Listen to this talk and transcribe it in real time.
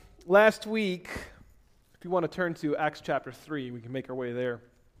Last week, if you want to turn to Acts chapter 3, we can make our way there.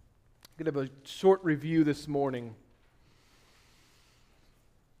 I'm going to have a short review this morning.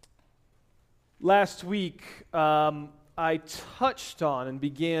 Last week, I touched on and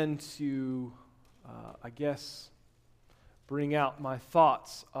began to, bring out my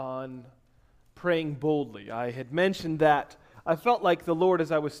thoughts on praying boldly. I had mentioned that I felt like the Lord,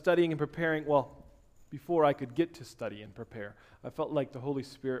 as I was studying and preparing, before I could get to study and prepare, I felt like the Holy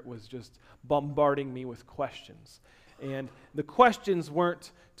Spirit was just bombarding me with questions. And the questions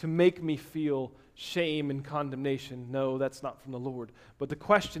weren't to make me feel shame and condemnation. No, that's not from the Lord. But the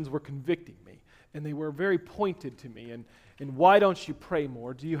questions were convicting me. And they were very pointed to me. And why don't you pray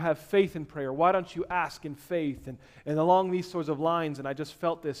more? Do you have faith in prayer? Why don't you ask in faith? And along these sorts of lines, and I just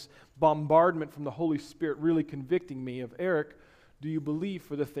felt this bombardment from the Holy Spirit really convicting me of, Eric, do you believe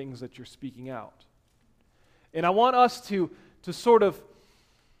for the things that you're speaking out? And I want us to sort of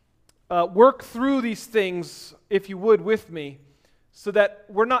work through these things, if you would, with me, so that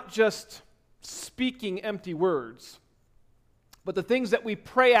we're not just speaking empty words, but the things that we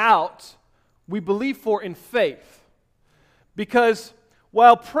pray out, we believe for in faith. Because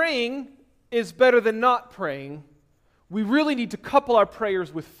while praying is better than not praying, we really need to couple our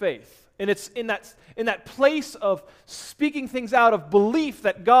prayers with faith. And it's in that place of speaking things out of belief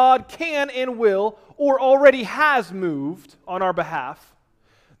that God can and will, or already has moved on our behalf,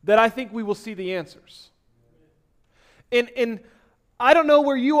 that I think we will see the answers. And I don't know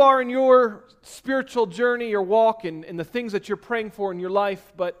where you are in your spiritual journey or walk and the things that you're praying for in your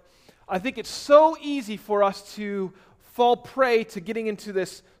life, but I think it's so easy for us to fall prey to getting into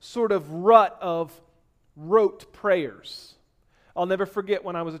this sort of rut of rote prayers. I'll never forget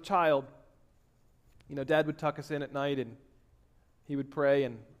when I was a child, Dad would tuck us in at night and he would pray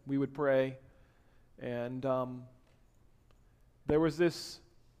and we would pray. And there was this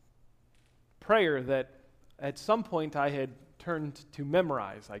prayer that at some point I had turned to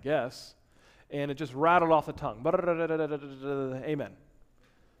memorize, I guess, and it just rattled off the tongue. Amen.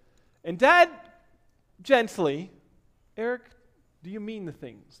 And Dad gently, Eric, do you mean the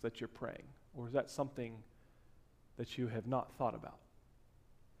things that you're praying? Or is that something that you have not thought about?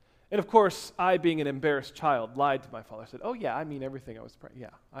 And of course, I, being an embarrassed child, lied to my father. I said, oh yeah, I mean everything I was praying.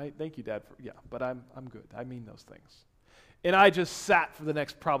 Yeah, thank you, Dad, but I'm good. I mean those things. And I just sat for the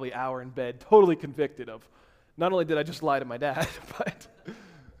next probably hour in bed, totally convicted of, not only did I just lie to my dad, but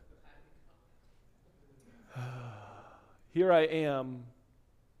here I am,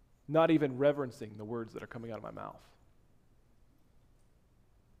 not even reverencing the words that are coming out of my mouth.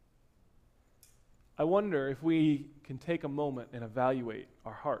 I wonder if we can take a moment and evaluate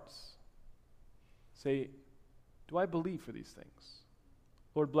our hearts. Say, do I believe for these things?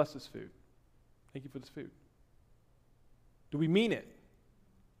 Lord, bless this food. Thank you for this food. Do we mean it?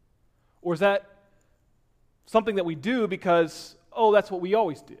 Or is that something that we do because, that's what we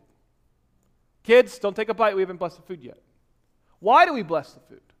always did? Kids, don't take a bite. We haven't blessed the food yet. Why do we bless the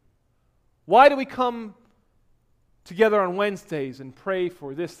food? Why do we come together on Wednesdays and pray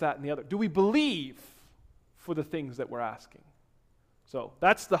for this, that, and the other? Do we believe for the things that we're asking? So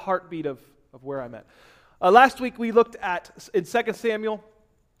that's the heartbeat of where I'm at. Last week we looked at, in 2 Samuel,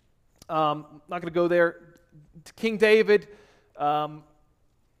 not going to go there, King David,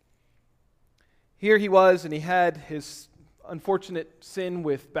 here he was, and he had his unfortunate sin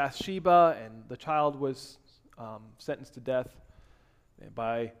with Bathsheba, and the child was sentenced to death. And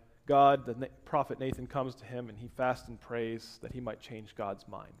by God, the prophet Nathan comes to him, and he fasts and prays that he might change God's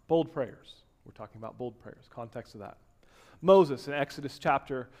mind. Bold prayers. We're talking about bold prayers. Context of that. Moses, in Exodus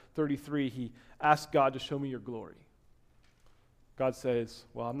chapter 33, he asked God to show me your glory. God says,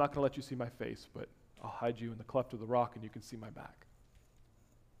 well, I'm not going to let you see my face, but I'll hide you in the cleft of the rock and you can see my back.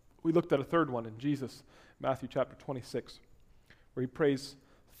 We looked at a third one in Jesus, Matthew chapter 26, where he prays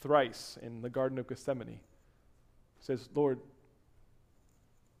thrice in the Garden of Gethsemane. He says, Lord,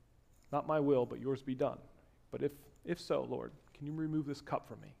 not my will, but yours be done. But if so, Lord, can you remove this cup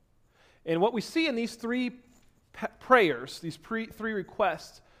from me? And what we see in these three prayers, these three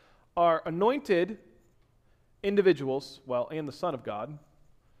requests, are anointed individuals, and the Son of God,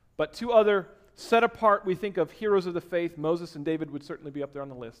 but two other set apart, we think of heroes of the faith. Moses and David would certainly be up there on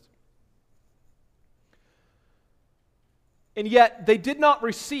the list. And yet, they did not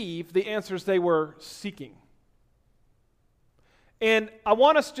receive the answers they were seeking. And I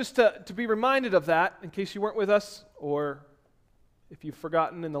want us just to be reminded of that, in case you weren't with us, or if you've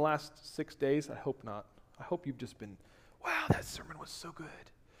forgotten in the last 6 days. I hope not. I hope you've just been, wow, that sermon was so good.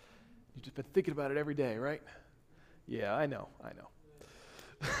 You've just been thinking about it every day, right? Yeah, I know.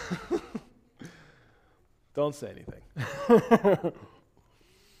 Don't say anything.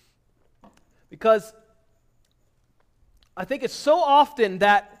 Because I think it's so often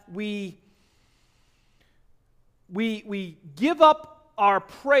that we give up our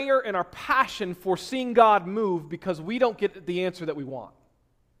prayer and our passion for seeing God move because we don't get the answer that we want.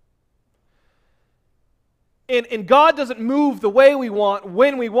 And God doesn't move the way we want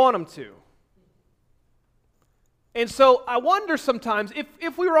when we want Him to. And so I wonder sometimes,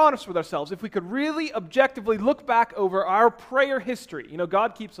 if we were honest with ourselves, if we could really objectively look back over our prayer history. You know,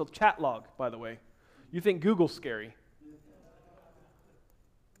 God keeps a chat log, by the way. You think Google's scary.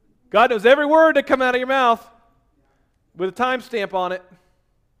 God knows every word that come out of your mouth with a timestamp on it.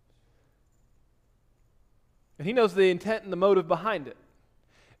 And He knows the intent and the motive behind it.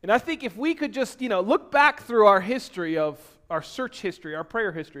 And I think if we could just, look back through our history of our search history, our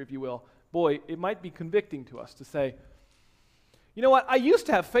prayer history, if you will, boy, it might be convicting to us to say, you know what, I used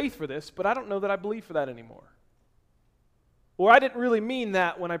to have faith for this, but I don't know that I believe for that anymore. Or I didn't really mean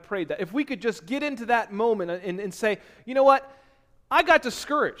that when I prayed that. If we could just get into that moment and say, you know what, I got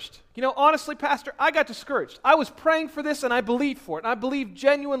discouraged. Honestly, Pastor, I got discouraged. I was praying for this and I believed for it. And I believed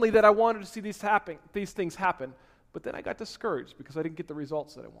genuinely that I wanted to see these things happen. But then I got discouraged because I didn't get the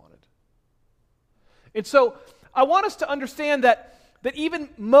results that I wanted. And so I want us to understand that even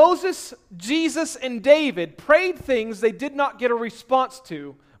Moses, Jesus, and David prayed things they did not get a response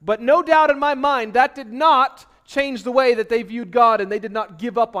to, but no doubt in my mind that did not change the way that they viewed God, and they did not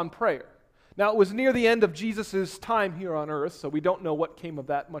give up on prayer. Now, it was near the end of Jesus' time here on earth, so we don't know what came of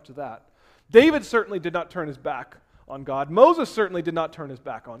that, much of that. David certainly did not turn his back on God. Moses certainly did not turn his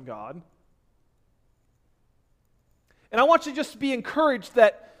back on God. And I want you just to be encouraged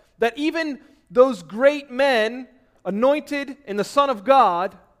that even those great men, anointed in the Son of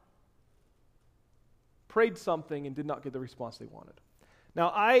God, prayed something and did not get the response they wanted.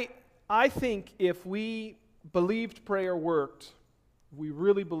 Now, I think if we believed prayer worked, we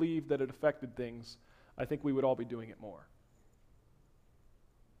really believed that it affected things, I think we would all be doing it more.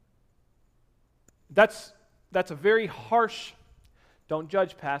 That's a very harsh, don't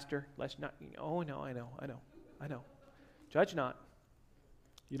judge, Pastor. Let's not, oh no, I know. Judge not.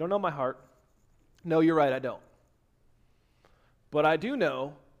 You don't know my heart. No, you're right, I don't. But I do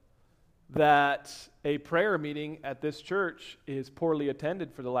know that a prayer meeting at this church is poorly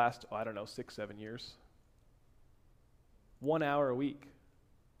attended for the last, 6, 7 years. 1 hour a week.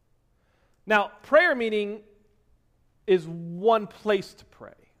 Now, prayer meeting is one place to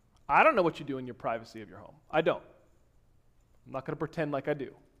pray. I don't know what you do in your privacy of your home. I don't. I'm not going to pretend like I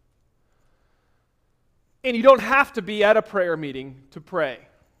do. And you don't have to be at a prayer meeting to pray.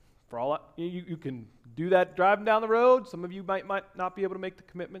 For all you can do that driving down the road. Some of you might not be able to make the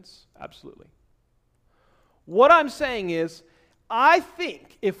commitments. Absolutely. What I'm saying is, I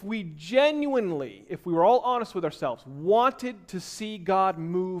think if we genuinely, if we were all honest with ourselves, wanted to see God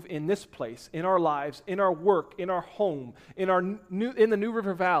move in this place, in our lives, in our work, in our home, in the New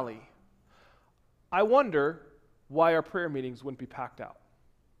River Valley, I wonder why our prayer meetings wouldn't be packed out.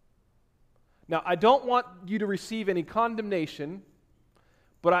 Now, I don't want you to receive any condemnation,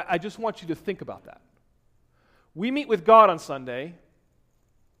 but I just want you to think about that. We meet with God on Sunday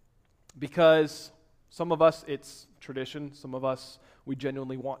because some of us, it's tradition. Some of us, we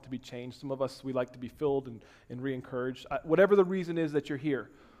genuinely want to be changed. Some of us, we like to be filled and re-encouraged. Whatever the reason is that you're here,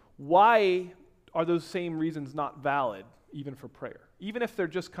 why are those same reasons not valid even for prayer? Even if they're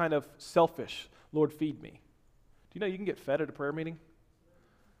just kind of selfish, Lord, feed me. Do you know you can get fed at a prayer meeting?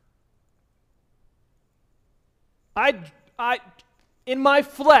 In my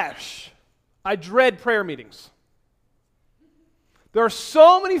flesh, I dread prayer meetings. There are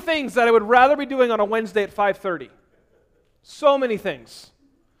so many things that I would rather be doing on a Wednesday at 5:30. So many things.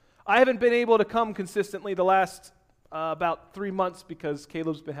 I haven't been able to come consistently the last about 3 months because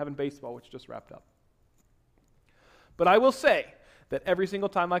Caleb's been having baseball, which just wrapped up. But I will say that every single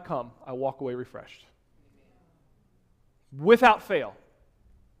time I come, I walk away refreshed. Without fail.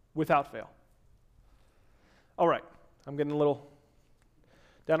 Without fail. All right, I'm getting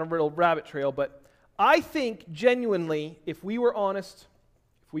down a little rabbit trail, but I think genuinely, if we were honest,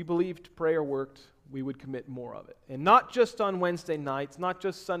 if we believed prayer worked, we would commit more of it. And not just on Wednesday nights, not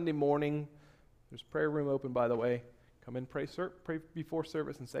just Sunday morning. There's prayer room open, by the way. Come in, pray before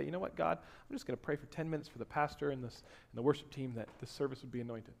service and say, you know what, God, I'm just going to pray for 10 minutes for the pastor and the worship team that this service would be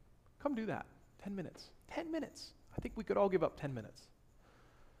anointed. Come do that. 10 minutes. 10 minutes. I think we could all give up 10 minutes.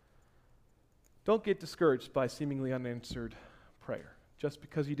 Don't get discouraged by seemingly unanswered prayer. Just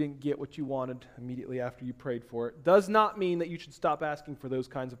because you didn't get what you wanted immediately after you prayed for it does not mean that you should stop asking for those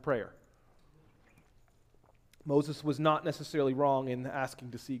kinds of prayer. Moses was not necessarily wrong in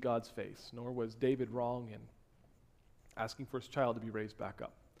asking to see God's face, nor was David wrong in asking for his child to be raised back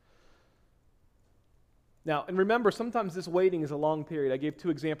up. Now, and remember, sometimes this waiting is a long period. I gave 2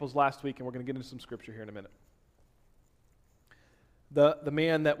 examples last week, and we're going to get into some scripture here in a minute. The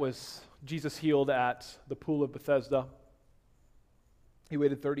man that was Jesus healed at the pool of Bethesda, he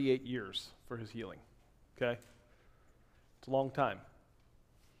waited 38 years for his healing. Okay? It's a long time.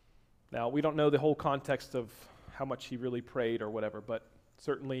 Now, we don't know the whole context of how much he really prayed or whatever, but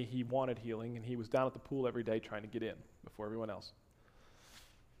certainly he wanted healing, and he was down at the pool every day trying to get in before everyone else.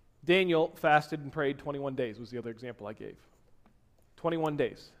 Daniel fasted and prayed 21 days was the other example I gave. 21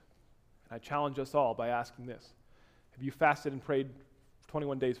 days. And I challenge us all by asking this. Have you fasted and prayed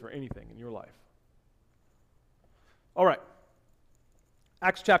 21 days for anything in your life? All right.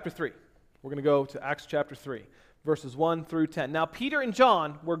 Acts chapter 3. We're going to go to Acts chapter 3, verses 1 through 10. Now, Peter and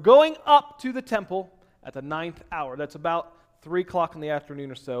John were going up to the temple at the 9th hour. That's about 3 o'clock in the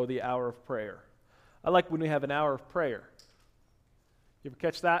afternoon or so, the hour of prayer. I like when we have an hour of prayer. You ever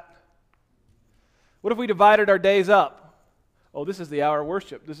catch that? What if we divided our days up? Oh, this is the hour of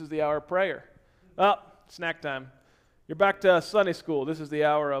worship. This is the hour of prayer. Oh, snack time. You're back to Sunday school. This is the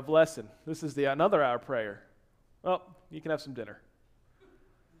hour of lesson. This is another hour of prayer. Oh, you can have some dinner.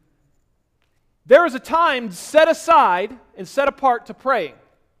 There is a time set aside and set apart to praying.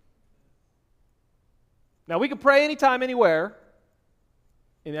 Now, we can pray anytime, anywhere,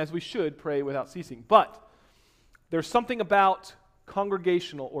 and as we should, pray without ceasing. But there's something about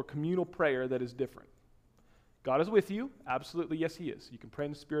congregational or communal prayer that is different. God is with you. Absolutely, yes, He is. You can pray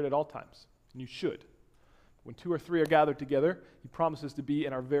in the Spirit at all times, and you should. When 2 or 3 are gathered together, He promises to be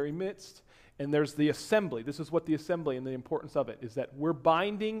in our very midst. And there's the assembly. This is what the assembly and the importance of it is, that we're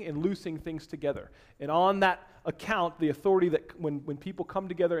binding and loosing things together. And on that account, the authority that when people come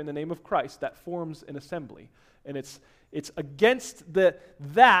together in the name of Christ, that forms an assembly. And it's against the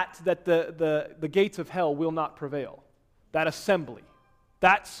gates of hell will not prevail. That assembly.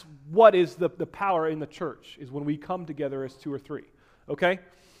 That's what is the power in the church, is when we come together as 2 or 3. Okay?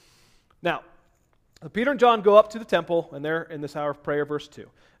 Now, Peter and John go up to the temple, and they're in this hour of prayer, verse 2.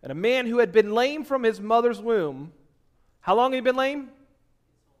 And a man who had been lame from his mother's womb, how long had he been lame?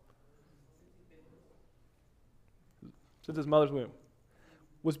 Since his mother's womb.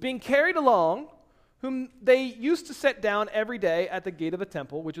 Was being carried along, whom they used to set down every day at the gate of the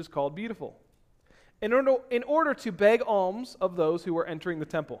temple, which is called Beautiful, in order to beg alms of those who were entering the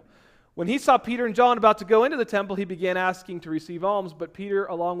temple. When he saw Peter and John about to go into the temple, he began asking to receive alms, but Peter,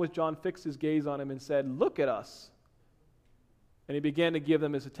 along with John, fixed his gaze on him and said, "Look at us." And he began to give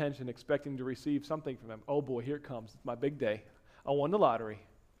them his attention, expecting to receive something from them. Oh boy, here it comes. It's my big day. I won the lottery.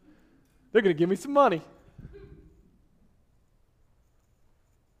 They're going to give me some money.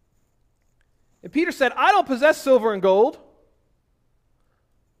 And Peter said, "I don't possess silver and gold,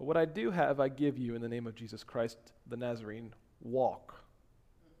 but what I do have I give you in the name of Jesus Christ the Nazarene. Walk."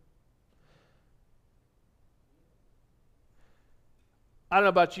 I don't know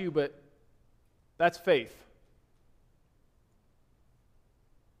about you, but that's faith.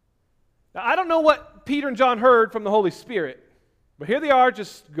 Now, I don't know what Peter and John heard from the Holy Spirit, but here they are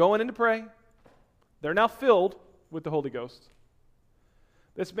just going in to pray. They're now filled with the Holy Ghost.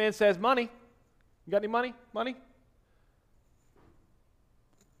 This man says, "Money. You got any money? Money?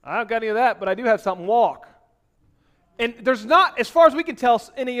 I don't got any of that, but I do have something. Walk." And there's not, as far as we can tell,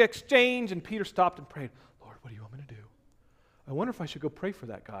 any exchange, and Peter stopped and prayed, "Lord, what do you want me to do? I wonder if I should go pray for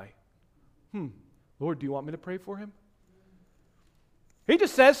that guy. Lord, do you want me to pray for him?" He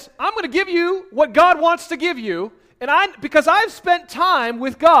just says, "I'm going to give you what God wants to give you, and because I've spent time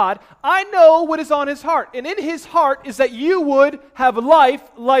with God, I know what is on His heart. And in His heart is that you would have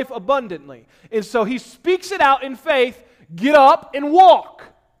life abundantly." And so he speaks it out in faith, "Get up and walk."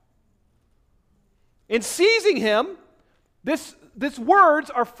 In seizing him, this words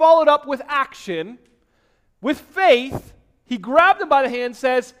are followed up with action. With faith, he grabbed him by the hand and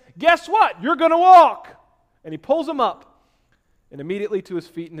says, "Guess what? You're going to walk." And he pulls him up. And immediately to his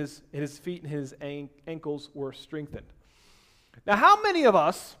feet and his ankles were strengthened. Now, how many of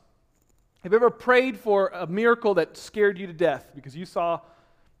us have ever prayed for a miracle that scared you to death because you saw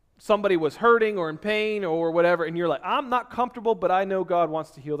somebody was hurting or in pain or whatever, and you're like, "I'm not comfortable, but I know God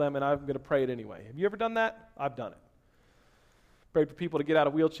wants to heal them, and I'm going to pray it anyway"? Have you ever done that? I've done it. Prayed for people to get out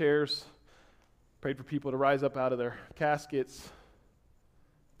of wheelchairs. Prayed for people to rise up out of their caskets.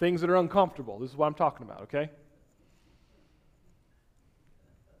 Things that are uncomfortable. This is what I'm talking about, okay?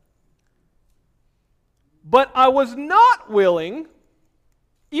 But I was not willing,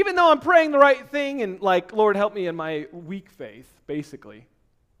 even though I'm praying the right thing and like, "Lord, help me in my weak faith," basically.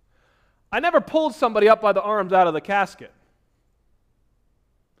 I never pulled somebody up by the arms out of the casket.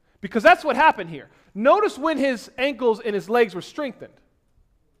 Because that's what happened here. Notice when his ankles and his legs were strengthened.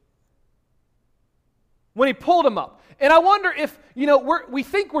 when he pulled him up. And I wonder if, we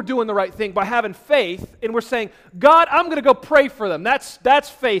think we're doing the right thing by having faith, and we're saying, God, I'm going to go pray for them. That's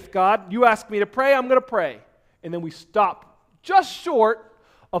faith, God. You ask me to pray, I'm going to pray. And then we stop just short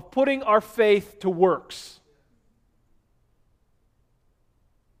of putting our faith to works.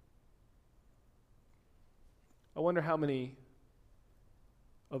 I wonder how many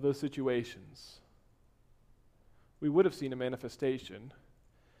of those situations we would have seen a manifestation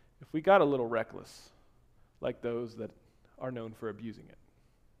if we got a little reckless, like those that are known for abusing it.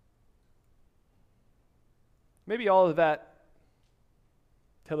 Maybe all of that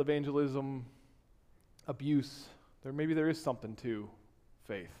televangelism, abuse, maybe there is something to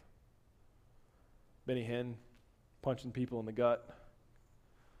faith. Benny Hinn punching people in the gut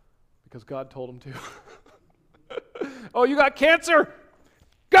because God told him to. Oh, you got cancer?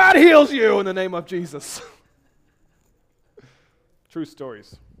 God heals you in the name of Jesus. True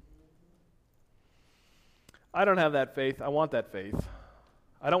stories. I don't have that faith. I want that faith.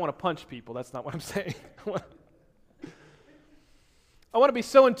 I don't want to punch people. That's not what I'm saying. I want to be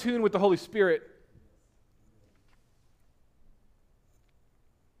so in tune with the Holy Spirit.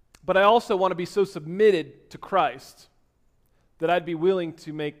 But I also want to be so submitted to Christ that I'd be willing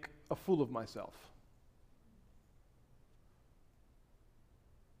to make a fool of myself.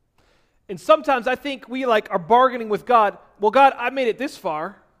 And sometimes I think we are bargaining with God. Well, God, I made it this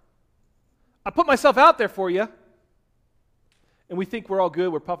far. I put myself out there for you. And we think we're all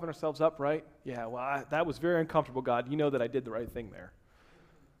good. We're puffing ourselves up, right? Yeah, well, that was very uncomfortable, God. You know that I did the right thing there.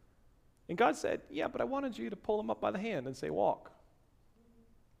 And God said, yeah, but I wanted you to pull him up by the hand and say, walk.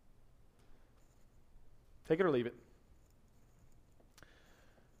 Take it or leave it.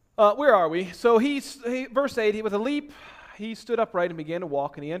 Where are we? So verse 8, with a leap, he stood upright and began to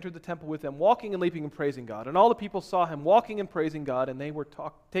walk, and he entered the temple with them, walking and leaping and praising God. And all the people saw him walking and praising God, and they were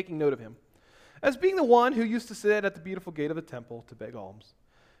taking note of him as being the one who used to sit at the beautiful gate of the temple to beg alms.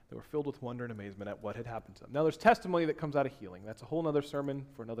 They were filled with wonder and amazement at what had happened to them. Now there's testimony that comes out of healing. That's a whole other sermon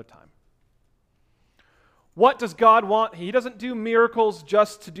for another time. What does God want? He doesn't do miracles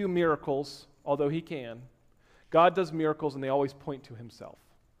just to do miracles, although he can. God does miracles, and they always point to himself.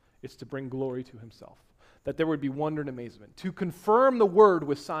 It's to bring glory to himself, that there would be wonder and amazement, to confirm the word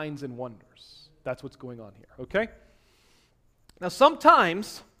with signs and wonders. That's what's going on here, okay? Now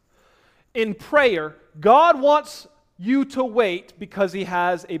sometimes in prayer, God wants you to wait because he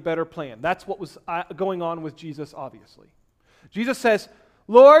has a better plan. That's what was going on with Jesus, obviously. Jesus says,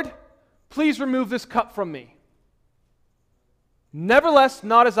 Lord, please remove this cup from me. Nevertheless,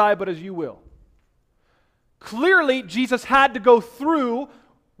 not as I, but as you will. Clearly, Jesus had to go through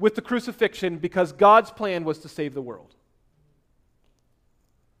with the crucifixion because God's plan was to save the world.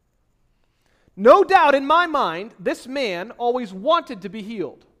 No doubt in my mind, this man always wanted to be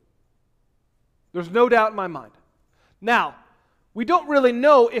healed. There's no doubt in my mind. Now, we don't really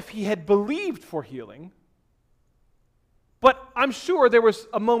know if he had believed for healing, but I'm sure there was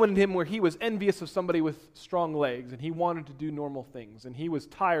a moment in him where he was envious of somebody with strong legs, and he wanted to do normal things, and he was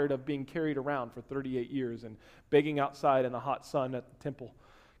tired of being carried around for 38 years and begging outside in the hot sun at the temple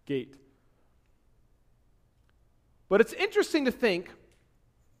gate. But it's interesting to think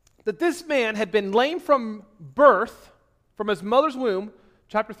that this man had been lame from birth, from his mother's womb,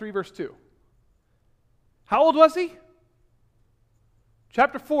 chapter 3, verse 2. How old was he?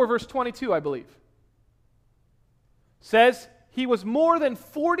 Chapter 4, verse 22, I believe. Says he was more than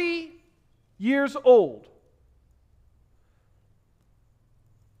 40 years old.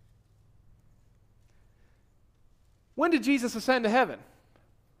 When did Jesus ascend to heaven?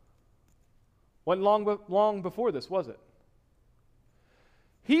 Wasn't long before this, was it?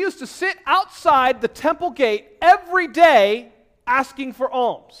 He used to sit outside the temple gate every day asking for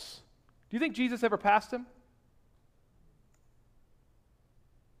alms. Do you think Jesus ever passed him?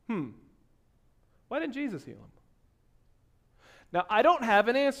 Why didn't Jesus heal him? Now, I don't have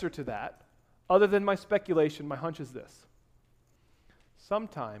an answer to that other than my speculation. My hunch is this.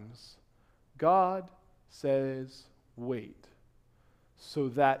 Sometimes God says, wait, so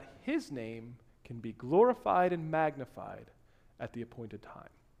that his name can be glorified and magnified at the appointed time.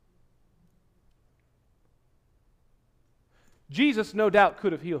 Jesus, no doubt,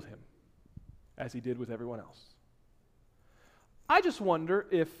 could have healed him, as he did with everyone else. I just wonder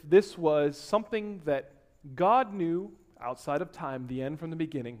if this was something that God knew outside of time, the end from the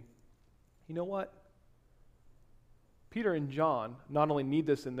beginning. You know what? Peter and John not only need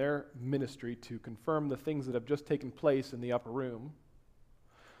this in their ministry to confirm the things that have just taken place in the upper room,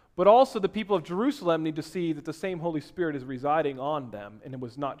 but also the people of Jerusalem need to see that the same Holy Spirit is residing on them, and it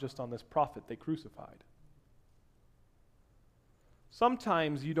was not just on this prophet they crucified.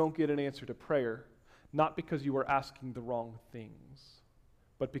 Sometimes you don't get an answer to prayer, not because you are asking the wrong things,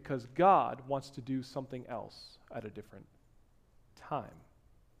 but because God wants to do something else at a different time.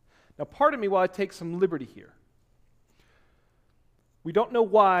 Now, pardon me while I take some liberty here. We don't know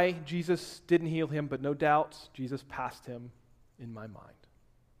why Jesus didn't heal him, but no doubt Jesus passed him in my mind.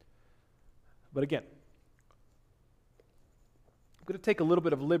 But again, I'm going to take a little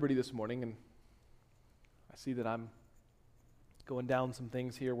bit of liberty this morning, and I see that I'm going down some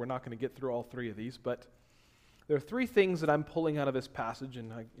things here. We're not going to get through all three of these, but there are three things that I'm pulling out of this passage,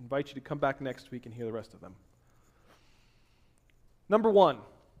 and I invite you to come back next week and hear the rest of them. Number one,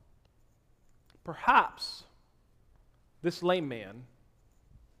 perhaps this lame man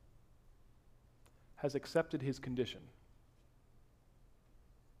has accepted his condition.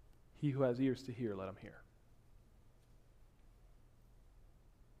 He who has ears to hear, let him hear.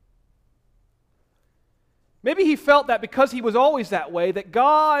 Maybe he felt that because he was always that way, that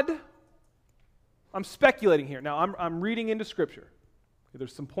God, I'm speculating here. Now, I'm reading into Scripture.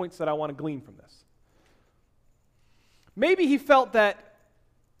 There's some points that I want to glean from this. Maybe he felt that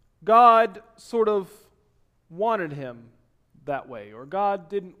God sort of wanted him that way, or God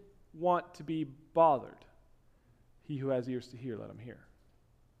didn't want to be bothered. He who has ears to hear, let him hear.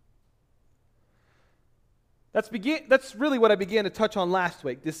 That's really what I began to touch on last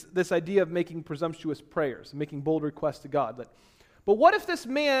week, this idea of making presumptuous prayers, making bold requests to God. But what if this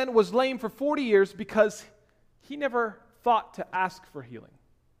man was lame for 40 years because he never thought to ask for healing?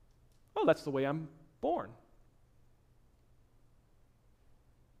 Oh, that's the way I'm born.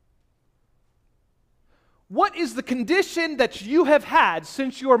 What is the condition that you have had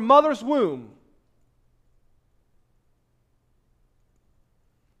since your mother's womb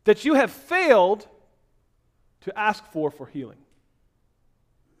that you have failed to ask for healing?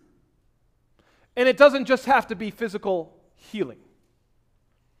 And it doesn't just have to be physical healing.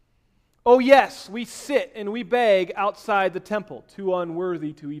 Oh yes, we sit and we beg outside the temple, too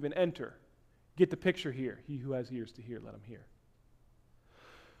unworthy to even enter. Get the picture here. He who has ears to hear, let him hear.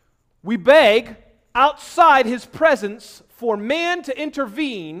 We beg outside his presence for man to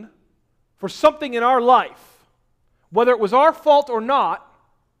intervene for something in our life, whether it was our fault or not,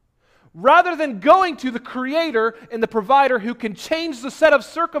 rather than going to the Creator and the Provider who can change the set of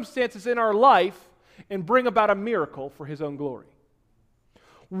circumstances in our life and bring about a miracle for His own glory.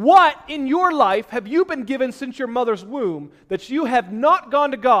 What in your life have you been given since your mother's womb that you have not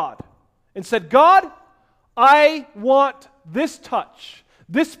gone to God and said, God, I want this touch,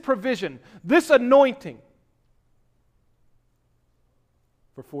 this provision, this anointing?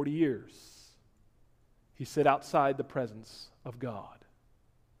 For 40 years, he sat outside the presence of God.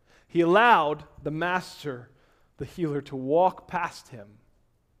 He allowed the Master, the healer, to walk past him,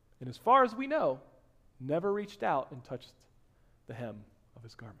 and as far as we know, never reached out and touched the hem of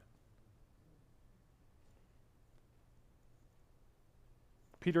his garment.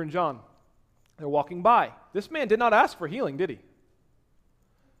 Peter and John, they're walking by. This man did not ask for healing, did he?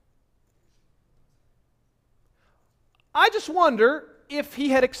 I just wonder if he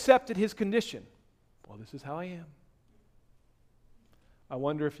had accepted his condition. Well, this is how I am. I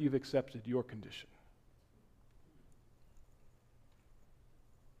wonder if you've accepted your condition.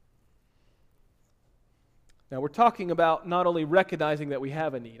 Now, we're talking about not only recognizing that we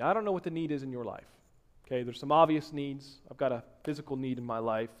have a need. I don't know what the need is in your life. Okay, there's some obvious needs. I've got a physical need in my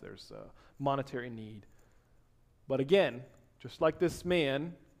life. There's a monetary need. But again, just like this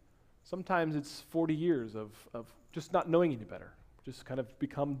man, sometimes it's 40 years of just not knowing any better. Just kind of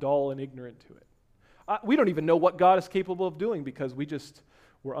become dull and ignorant to it. We don't even know what God is capable of doing because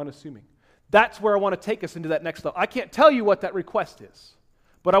we're unassuming. That's where I want to take us into that next level. I can't tell you what that request is,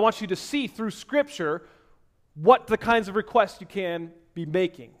 but I want you to see through Scripture what the kinds of requests you can be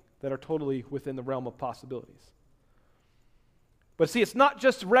making that are totally within the realm of possibilities. But see, it's not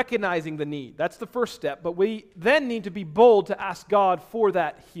just recognizing the need. That's the first step, but we then need to be bold to ask God for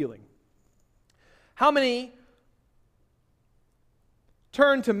that healing. How many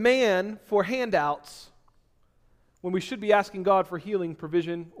turn to man for handouts when we should be asking God for healing,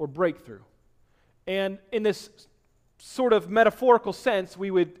 provision, or breakthrough? And in this sort of metaphorical sense,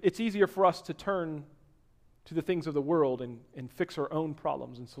 it's easier for us to turn to the things of the world and fix our own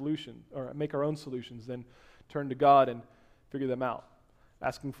problems and solutions, or make our own solutions, than turn to God and figure them out,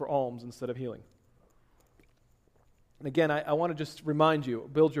 asking for alms instead of healing. And again, I want to just remind you,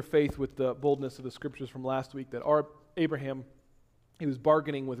 build your faith with the boldness of the Scriptures from last week, that Abraham, he was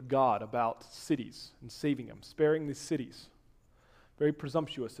bargaining with God about cities and saving them, sparing these cities. Very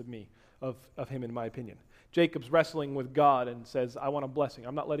presumptuous of him, in my opinion. Jacob's wrestling with God and says, I want a blessing.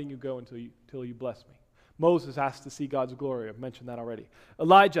 I'm not letting you go until you bless me. Moses asked to see God's glory. I've mentioned that already.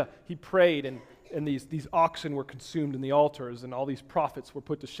 Elijah, he prayed and and these oxen were consumed in the altars, and all these prophets were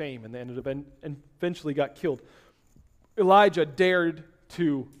put to shame, and then eventually got killed. Elijah dared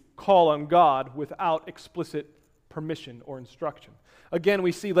to call on God without explicit permission or instruction. Again,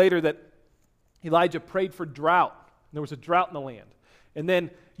 we see later that Elijah prayed for drought. There was a drought in the land. And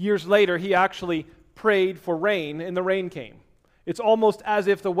then years later, he actually prayed for rain, and the rain came. It's almost as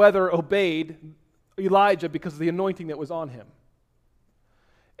if the weather obeyed Elijah because of the anointing that was on him.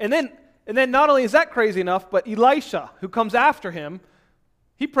 And then not only is that crazy enough, but Elisha, who comes after him,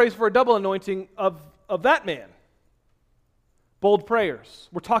 he prays for a double anointing of that man. Bold prayers.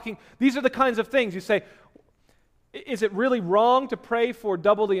 We're talking, these are the kinds of things you say, is it really wrong to pray for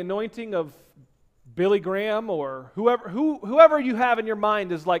double the anointing of Billy Graham or whoever you have in your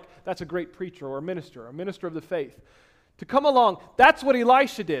mind is like, that's a great preacher or a minister of the faith. To come along, that's what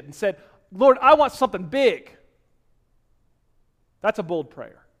Elisha did and said, Lord, I want something big. That's a bold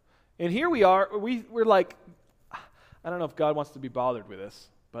prayer. And here we are, we're like, I don't know if God wants to be bothered with this,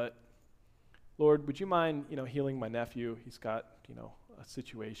 but Lord, would you mind, healing my nephew? He's got, a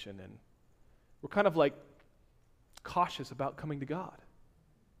situation, and we're kind of like cautious about coming to God.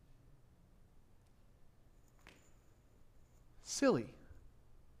 Silly.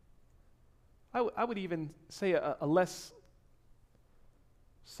 I would even say a less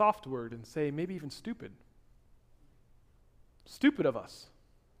soft word and say maybe even stupid. Stupid of us.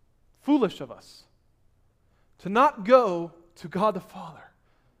 Foolish of us. To not go to God the Father,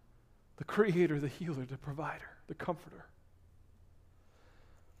 the Creator, the Healer, the Provider, the Comforter.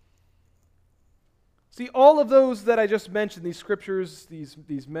 See, all of those that I just mentioned, these scriptures,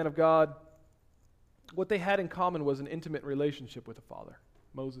 these men of God, what they had in common was an intimate relationship with the Father.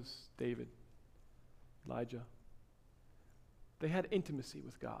 Moses, David, Elijah. They had intimacy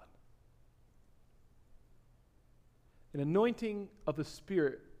with God. An anointing of the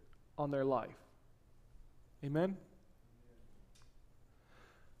Spirit on their life. Amen?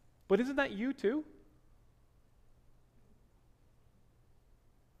 But isn't that you too?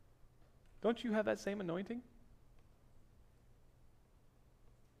 Don't you have that same anointing?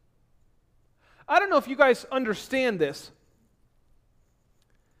 I don't know if you guys understand this,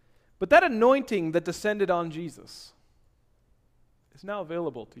 but that anointing that descended on Jesus is now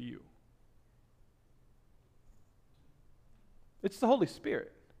available to you. It's the Holy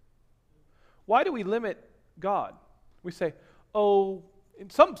Spirit. Why do we limit God? We say,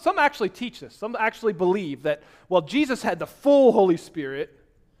 some actually teach this. Some actually believe that, Jesus had the full Holy Spirit,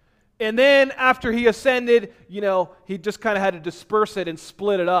 and then after he ascended, he just kind of had to disperse it and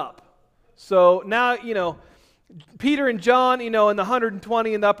split it up. So now, Peter and John, in the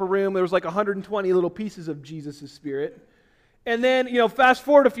 120 in the upper room, there was like 120 little pieces of Jesus' Spirit. And then, fast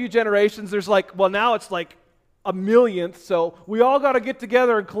forward a few generations, there's now it's like a millionth, so we all got to get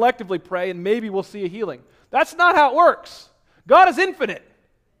together and collectively pray, and maybe we'll see a healing. That's not how it works. God is infinite.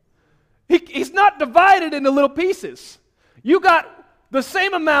 He's not divided into little pieces. You got the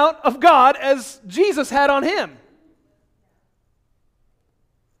same amount of God as Jesus had on him.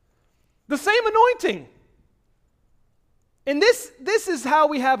 The same anointing. And this is how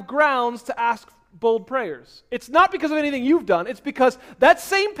we have grounds to ask bold prayers. It's not because of anything you've done. It's because that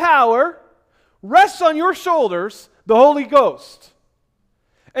same power rests on your shoulders, the Holy Ghost.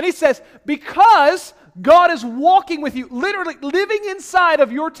 And he says, because God is walking with you, literally living inside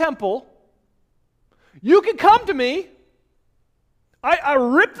of your temple, you can come to me. I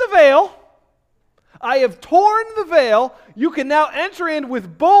ripped the veil. I have torn the veil. You can now enter in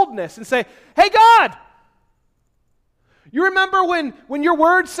with boldness and say, hey, God, you remember when your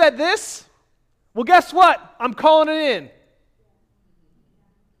word said this? Well, guess what? I'm calling it in.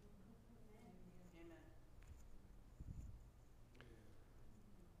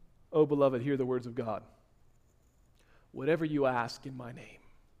 Oh, beloved, hear the words of God. Whatever you ask in my name,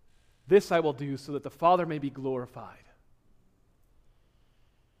 this I will do so that the Father may be glorified.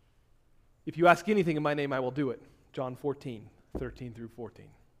 If you ask anything in my name, I will do it. John 14, 13 through 14.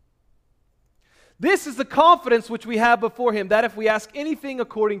 This is the confidence which we have before him, that if we ask anything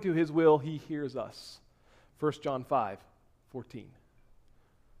according to his will, he hears us. 1 John 5, 14.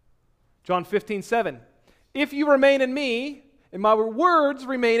 John 15, 7. If you remain in me, and my words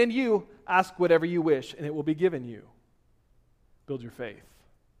remain in you, ask whatever you wish, and it will be given you. Build your faith.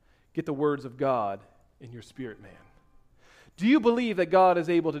 Get the words of God in your spirit, man. Do you believe that God is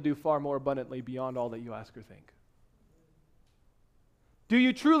able to do far more abundantly beyond all that you ask or think? Do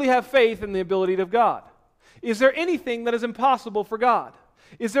you truly have faith in the ability of God? Is there anything that is impossible for God?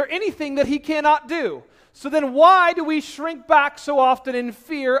 Is there anything that he cannot do? So then why do we shrink back so often in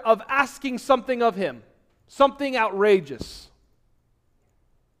fear of asking something of him? Something outrageous.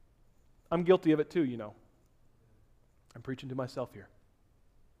 I'm guilty of it too, I'm preaching to myself here.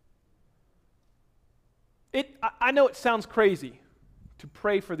 I know it sounds crazy to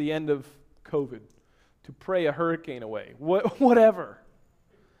pray for the end of COVID, to pray a hurricane away, whatever.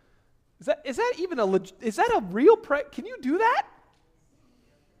 Is that even is that a real prayer? Can you do that?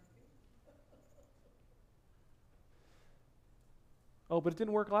 Oh, but it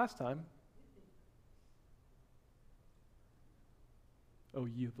didn't work last time. Oh,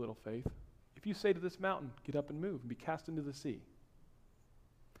 ye of little faith. If you say to this mountain, get up and move, and be cast into the sea.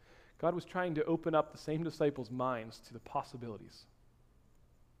 God was trying to open up the same disciples' minds to the possibilities.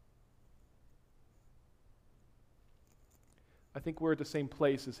 I think we're at the same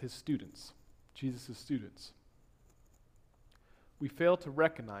place as his students, Jesus' students. We fail to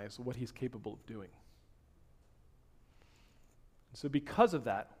recognize what he's capable of doing. And so because of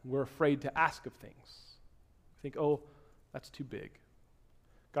that, we're afraid to ask of things. We think, oh, that's too big.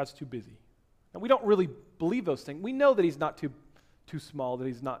 God's too busy. And we don't really believe those things. We know that he's not too small, that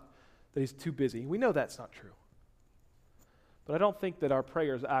he's too busy. We know that's not true. But I don't think that our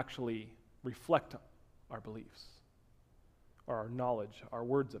prayers actually reflect our beliefs or our knowledge, our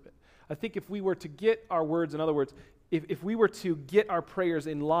words of it. I think if we were to get our words, in other words, if we were to get our prayers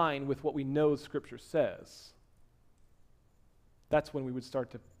in line with what we know Scripture says, that's when we would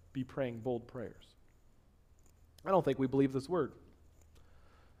start to be praying bold prayers. I don't think we believe this word.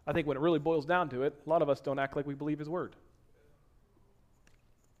 I think when it really boils down to it, a lot of us don't act like we believe his word.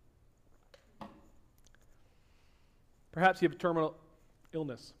 Perhaps you have a terminal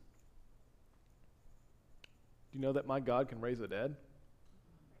illness. Do you know that my God can raise the dead?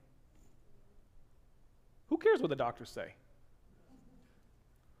 Who cares what the doctors say?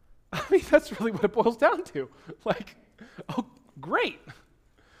 I mean, that's really what it boils down to. Like, oh, great.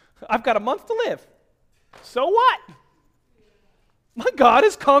 I've got a month to live. So what? My God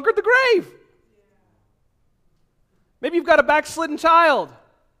has conquered the grave. Maybe you've got a backslidden child.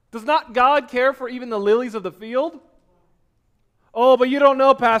 Does not God care for even the lilies of the field? Oh, but you don't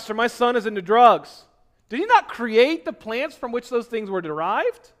know, Pastor, my son is into drugs. Did he not create the plants from which those things were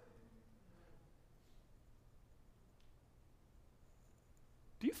derived?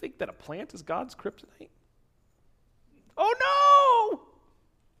 Do you think that a plant is God's kryptonite? Oh no!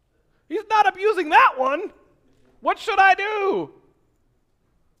 He's not abusing that one. What should I do?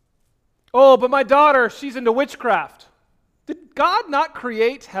 Oh, but my daughter, she's into witchcraft. Did God not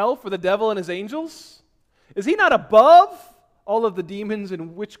create hell for the devil and his angels? Is he not above all of the demons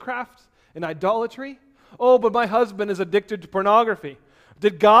and witchcraft and idolatry? Oh, but my husband is addicted to pornography.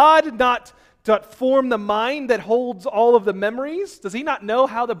 Did God not form the mind that holds all of the memories? Does he not know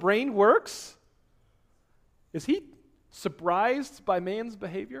how the brain works? Is he surprised by man's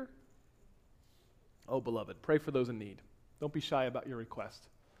behavior? Oh, beloved, pray for those in need. Don't be shy about your request.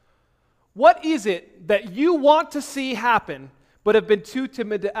 What is it that you want to see happen but have been too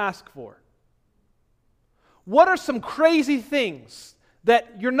timid to ask for? What are some crazy things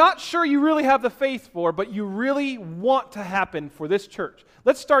that you're not sure you really have the faith for, but you really want to happen for this church?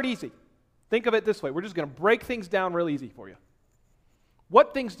 Let's start easy. Think of it this way. We're just going to break things down real easy for you.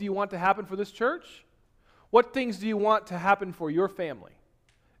 What things do you want to happen for this church? What things do you want to happen for your family?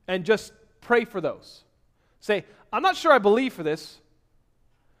 And just pray for those. Say, I'm not sure I believe for this,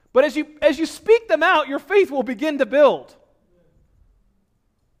 but as you speak them out, your faith will begin to build.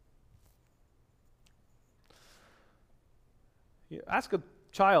 Ask a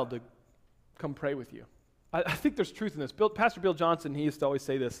child to come pray with you. I think there's truth in this. Pastor Bill Johnson, he used to always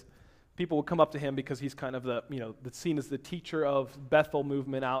say this. People would come up to him because he's kind of that's seen as the teacher of Bethel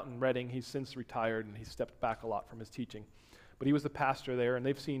movement out in Redding. He's since retired and he's stepped back a lot from his teaching. But he was the pastor there, and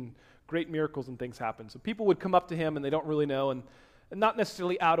they've seen great miracles and things happen. So people would come up to him and they don't really know, and not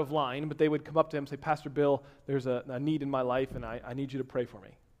necessarily out of line, but they would come up to him and say, Pastor Bill, there's a need in my life and I need you to pray for me.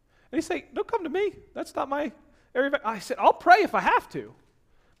 And he'd say, don't come to me. That's not my area. I said, I'll pray if I have to.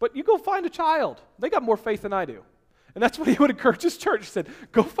 But you go find a child. They got more faith than I do. And that's what he would encourage his church. He said,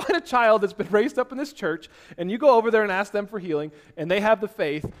 go find a child that's been raised up in this church, and you go over there and ask them for healing, and they have the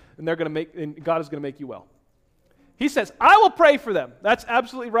faith, and and God is going to make you well. He says, I will pray for them. That's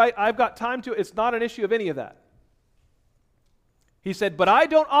absolutely right. I've got time to. It's not an issue of any of that. He said, but I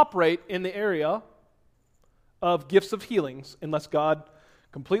don't operate in the area of gifts of healings unless God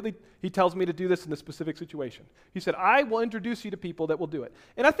he tells me to do this in a specific situation. He said, I will introduce you to people that will do it.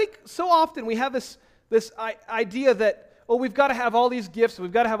 And I think so often we have this idea that, we've got to have all these gifts,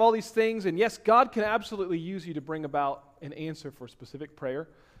 we've got to have all these things, and yes, God can absolutely use you to bring about an answer for a specific prayer.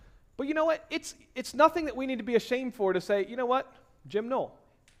 But you know what? It's nothing that we need to be ashamed for to say, you know what? Jim Knoll,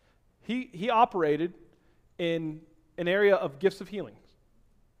 he operated in an area of gifts of healing.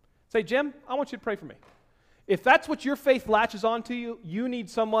 Say, Jim, I want you to pray for me. If that's what your faith latches onto you, you need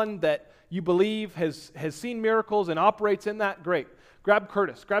someone that you believe has seen miracles and operates in that, great. Grab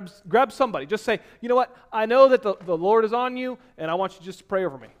Curtis, grab somebody. Just say, you know what, I know that the Lord is on you, and I want you just to pray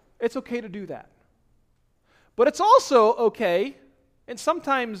over me. It's okay to do that. But it's also okay, and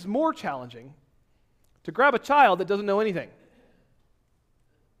sometimes more challenging, to grab a child that doesn't know anything.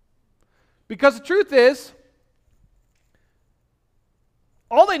 Because the truth is,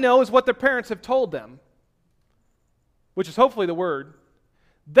 all they know is what their parents have told them, which is hopefully the word.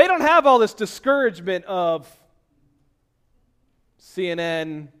 They don't have all this discouragement of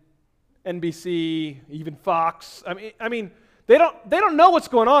CNN, NBC, even Fox. I mean, they don't know what's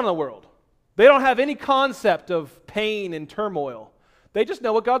going on in the world. They don't have any concept of pain and turmoil. They just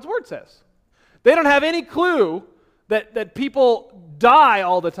know what God's word says. They don't have any clue that people die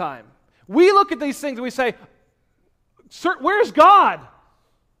all the time. We look at these things and we say, "Sir, where's God?"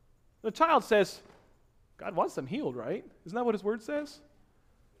 The child says, God wants them healed, right? Isn't that what his word says?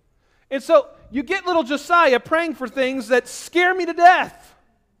 And so you get little Josiah praying for things that scare me to death.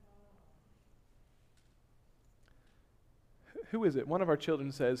 Who is it? One of our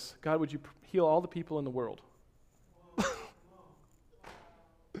children says, God, would you heal all the people in the world?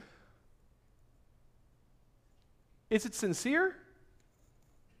 Is it sincere?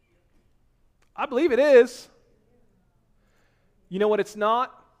 I believe it is. You know what it's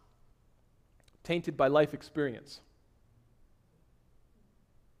not? Tainted by life experience.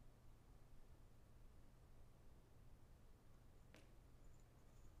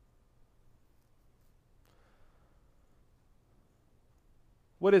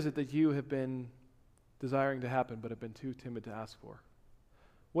 What is it that you have been desiring to happen but have been too timid to ask for?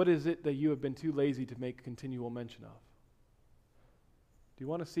 What is it that you have been too lazy to make continual mention of? Do you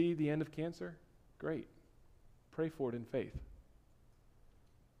want to see the end of cancer? Great. Pray for it in faith.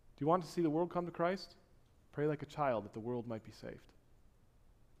 Do you want to see the world come to Christ? Pray like a child that the world might be saved.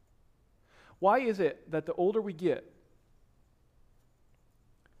 Why is it that the older we get,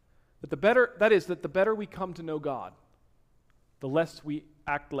 that the better we come to know God, the less we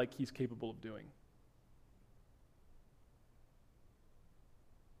act like He's capable of doing?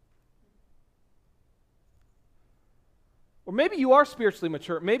 Or maybe you are spiritually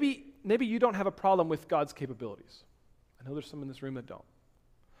mature. Maybe you don't have a problem with God's capabilities. I know there's some in this room that don't.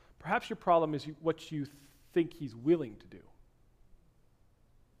 Perhaps your problem is what you think He's willing to do.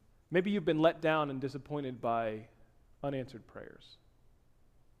 Maybe you've been let down and disappointed by unanswered prayers.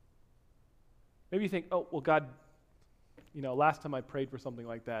 Maybe you think, oh, well, God, last time I prayed for something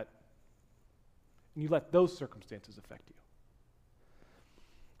like that, and you let those circumstances affect you.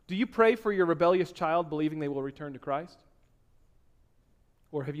 Do you pray for your rebellious child believing they will return to Christ?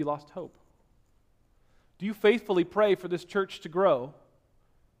 Or have you lost hope? Do you faithfully pray for this church to grow?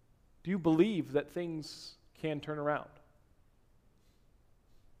 Do you believe that things can turn around?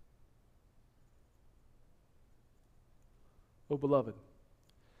 Oh, beloved,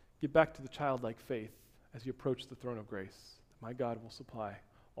 get back to the childlike faith as you approach the throne of grace. My God will supply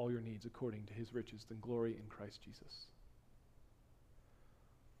all your needs according to His riches and glory in Christ Jesus.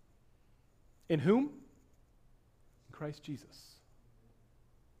 In whom? In Christ Jesus.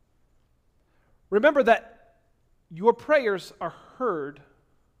 Remember that your prayers are heard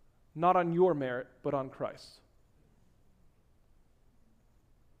not on your merit, but on Christ.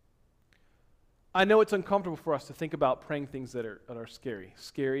 I know it's uncomfortable for us to think about praying things that are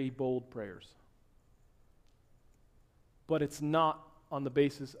scary, bold prayers. But it's not on the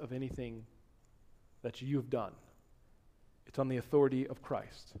basis of anything that you've done. It's on the authority of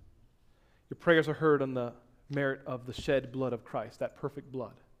Christ. Your prayers are heard on the merit of the shed blood of Christ, that perfect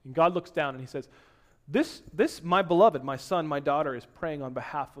blood. And God looks down and He says, This, my beloved, my son, my daughter, is praying on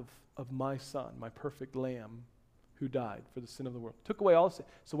behalf of my son, my perfect lamb who died for the sin of the world. Took away all sin.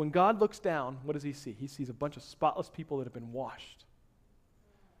 So when God looks down, what does He see? He sees a bunch of spotless people that have been washed.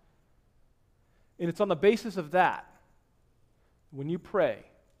 And it's on the basis of that, when you pray,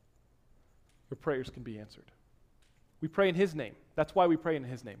 your prayers can be answered. We pray in His name. That's why we pray in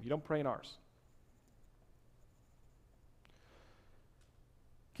His name. You don't pray in ours.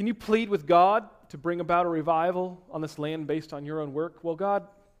 Can you plead with God to bring about a revival on this land based on your own work? Well, God,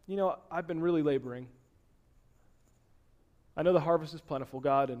 I've been really laboring. I know the harvest is plentiful,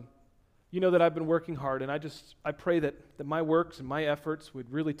 God, and you know that I've been working hard, and I pray that my works and my efforts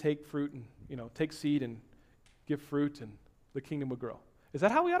would really take fruit and, take seed and give fruit, and the kingdom would grow. Is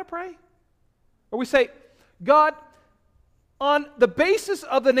that how we ought to pray? Or we say, God, on the basis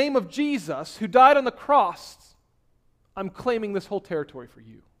of the name of Jesus, who died on the cross, I'm claiming this whole territory for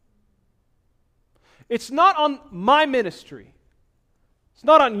you. It's not on my ministry, It's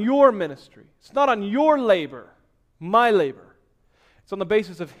not on your ministry. It's not on your labor, my labor. It's on the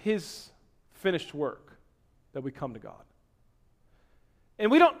basis of His finished work that we come to God. And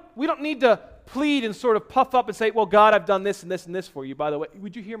we don't need to plead and sort of puff up and say, well, God, I've done this and this and this for you. By the way,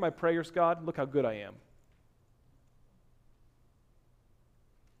 would you hear my prayers, God? Look how good I am.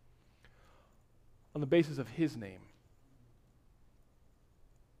 On the basis of His name.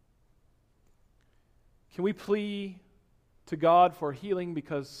 Can we plea to God for healing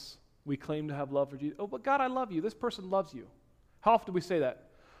because we claim to have love for Jesus? Oh, but God, I love you. This person loves you. How often do we say that?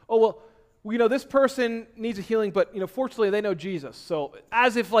 Oh, well, this person needs a healing, but, fortunately they know Jesus. So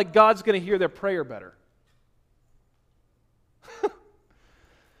as if like God's going to hear their prayer better.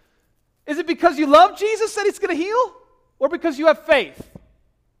 Is it because you love Jesus that He's going to heal? Or because you have faith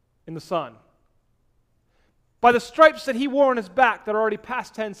in the Son? By the stripes that He wore on His back that are already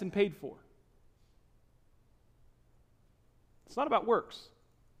past tense and paid for. It's not about works.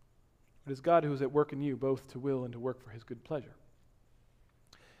 It is God who is at work in you, both to will and to work for His good pleasure.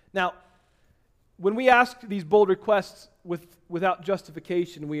 Now, when we ask these bold requests without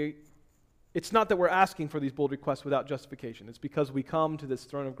justification, it's not that we're asking for these bold requests without justification. It's because we come to this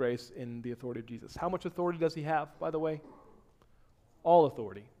throne of grace in the authority of Jesus. How much authority does He have, by the way? All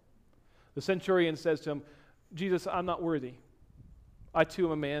authority. The centurion says to Him, Jesus, I'm not worthy. I too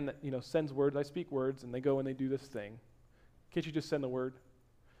am a man that sends words. I speak words, and they go and they do this thing. Can't you just send the word?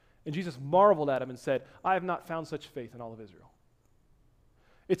 And Jesus marveled at him and said, I have not found such faith in all of Israel.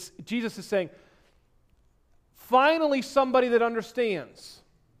 Jesus is saying, finally somebody that understands.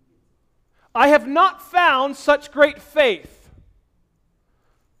 I have not found such great faith.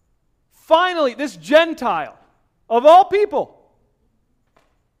 Finally, this Gentile, of all people,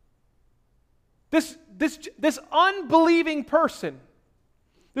 this unbelieving person,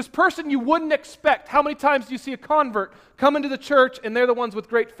 this person you wouldn't expect. How many times do you see a convert come into the church and they're the ones with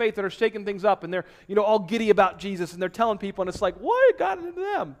great faith that are shaking things up and they're all giddy about Jesus and they're telling people and it's like, what got into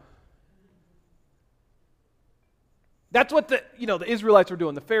them? That's what the Israelites were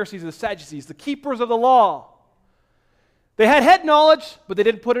doing, the Pharisees and the Sadducees, the keepers of the law. They had head knowledge, but they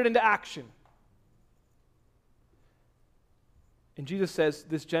didn't put it into action. And Jesus says,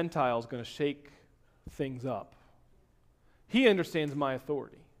 this Gentile is going to shake things up. He understands my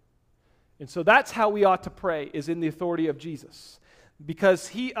authority. And so that's how we ought to pray, is in the authority of Jesus. Because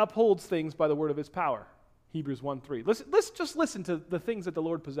He upholds things by the word of His power. Hebrews 1:3. Let's just listen to the things that the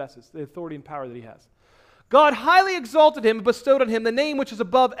Lord possesses, the authority and power that He has. God highly exalted Him and bestowed on Him the name which is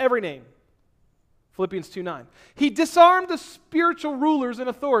above every name. Philippians 2:9. He disarmed the spiritual rulers and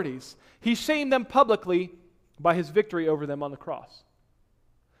authorities. He shamed them publicly by His victory over them on the cross.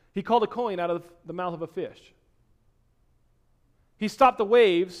 He called a coin out of the mouth of a fish. He stopped the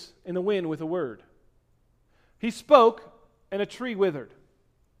waves in the wind with a word. He spoke, and a tree withered.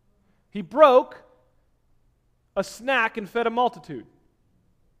 He broke a snack and fed a multitude.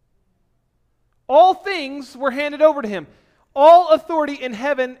 All things were handed over to Him. All authority in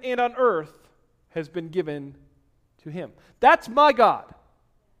heaven and on earth has been given to Him. That's my God.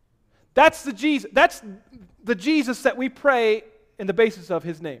 That's the Jesus that we pray in the basis of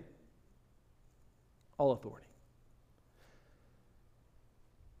His name. All authority.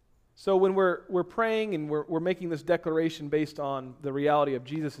 So when we're praying and we're making this declaration based on the reality of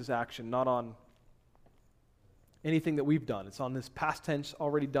Jesus' action, not on anything that we've done. It's on this past tense,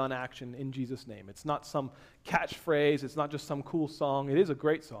 already done action in Jesus' name. It's not some catchphrase. It's not just some cool song. It is a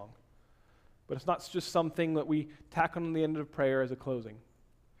great song. But it's not just something that we tack on the end of prayer as a closing.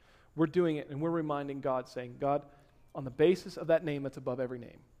 We're doing it and we're reminding God, saying, God, on the basis of that name that's above every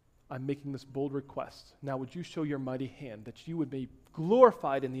name, I'm making this bold request. Now would you show your mighty hand that you would be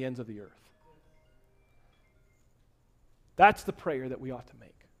glorified in the ends of the earth? That's the prayer that we ought to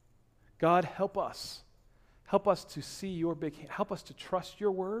make. God, help us. Help us to see your big hand. Help us to trust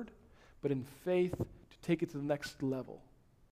your word, but in faith to take it to the next level.